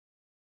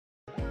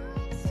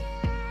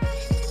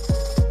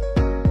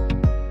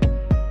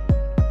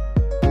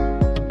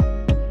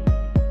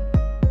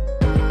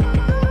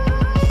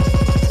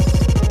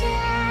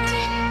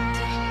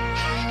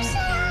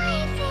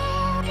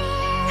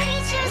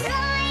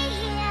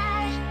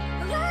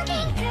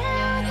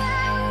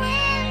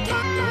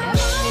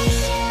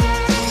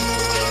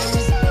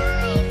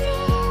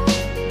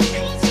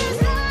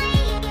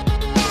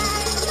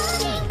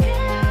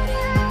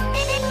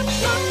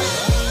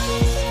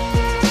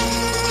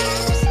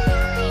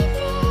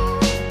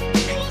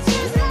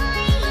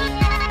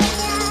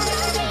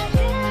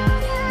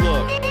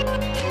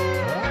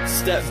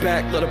step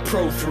back, let a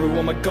pro through.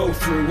 I'ma go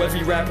through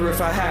every rapper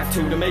if I have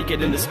to make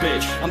it in this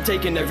bitch. I'm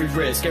taking every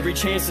risk, every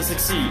chance to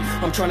succeed.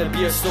 I'm trying to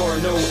be a star,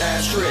 no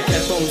asterisk.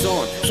 Headphones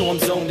on, so I'm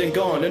zoned and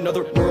gone.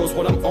 Another world's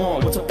what I'm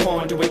on. What's a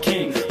pawn to a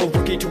king? A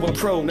rookie to a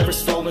pro, never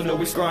stalling,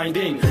 always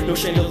grinding. No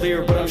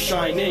chandelier, but I'm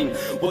shining.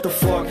 What the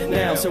fuck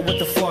now? So what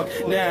the fuck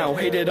now?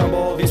 Hated on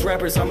all these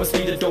rappers, I must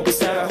be the dopest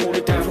that I hold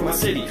it down for my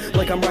city.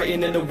 Like I'm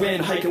writing in the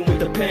wind, hiking with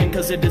the pen,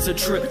 cause it is a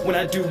trip when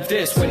I do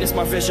this. Witness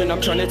my vision,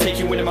 I'm trying to take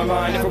you into my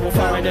mind. Never will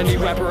find any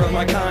rapper of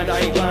my kind. I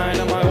ain't lying,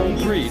 I'm my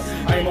own breed.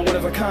 I am a one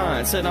of a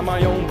kind, said I'm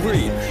my own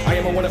breed. I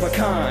am a one of a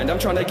kind, I'm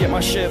trying to get my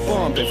shit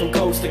bumping from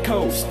coast to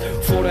coast.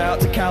 Florida out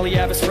to Cali,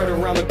 Ave, spread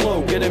around the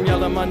globe. Get him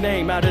yelling my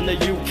name out in the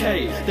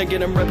UK, then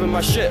get him repping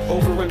my shit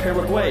over in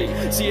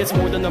Paraguay. See, it's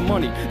more than the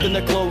money, than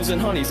the clothes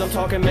and honeys. I'm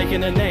talking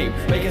making a name,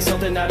 making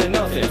something out of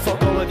nothing.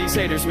 Fuck all of these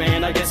haters,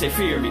 man, I guess they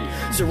fear me.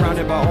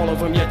 Surrounded by all of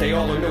them, yet they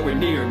all are nowhere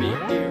near me.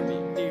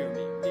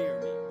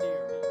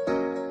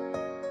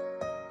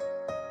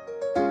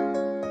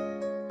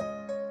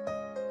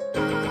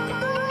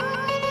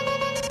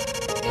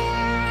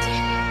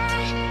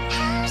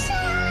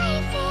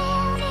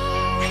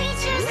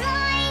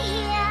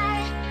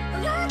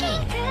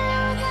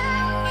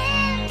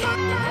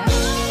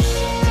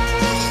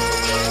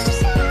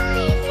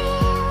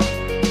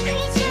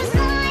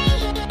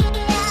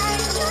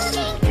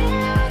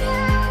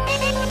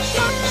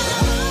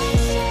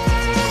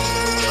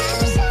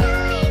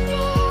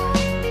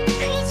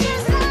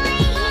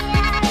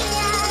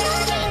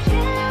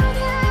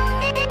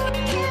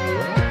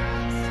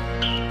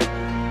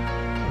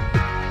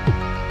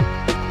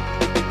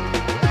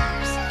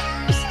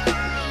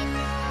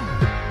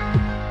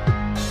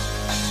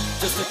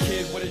 Just a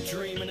kid with a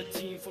dream and a